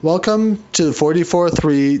Welcome to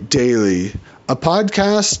 44.3 Daily, a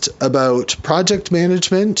podcast about project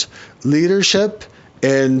management, leadership,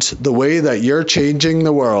 and the way that you're changing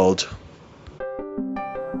the world.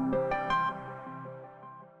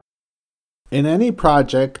 In any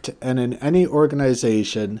project and in any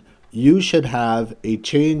organization, you should have a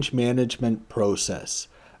change management process.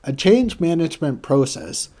 A change management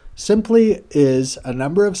process simply is a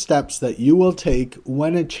number of steps that you will take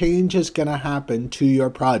when a change is going to happen to your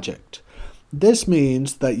project. This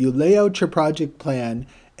means that you lay out your project plan,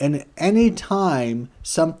 and any time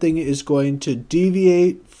something is going to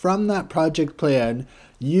deviate from that project plan,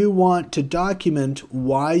 you want to document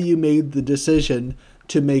why you made the decision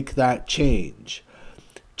to make that change.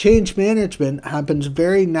 Change management happens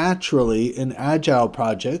very naturally in agile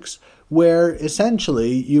projects, where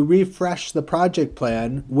essentially you refresh the project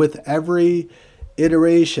plan with every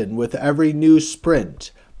iteration, with every new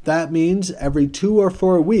sprint. That means every 2 or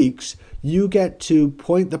 4 weeks, you get to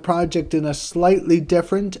point the project in a slightly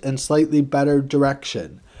different and slightly better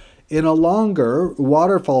direction. In a longer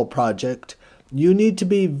waterfall project, you need to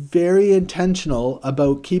be very intentional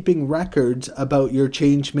about keeping records about your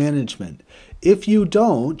change management. If you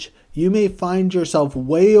don't, you may find yourself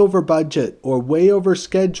way over budget or way over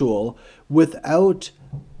schedule without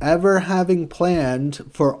ever having planned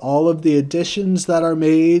for all of the additions that are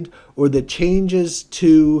made or the changes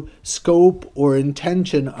to scope or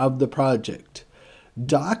intention of the project.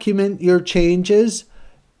 Document your changes,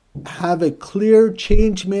 have a clear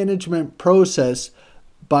change management process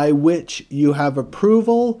by which you have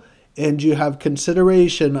approval and you have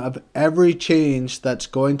consideration of every change that's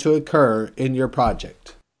going to occur in your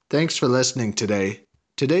project. Thanks for listening today.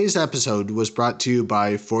 Today's episode was brought to you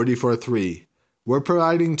by 44.3. We're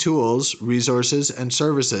providing tools, resources, and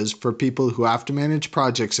services for people who have to manage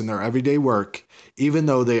projects in their everyday work, even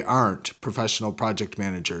though they aren't professional project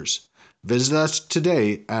managers. Visit us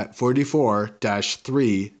today at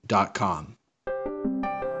 44-3.com.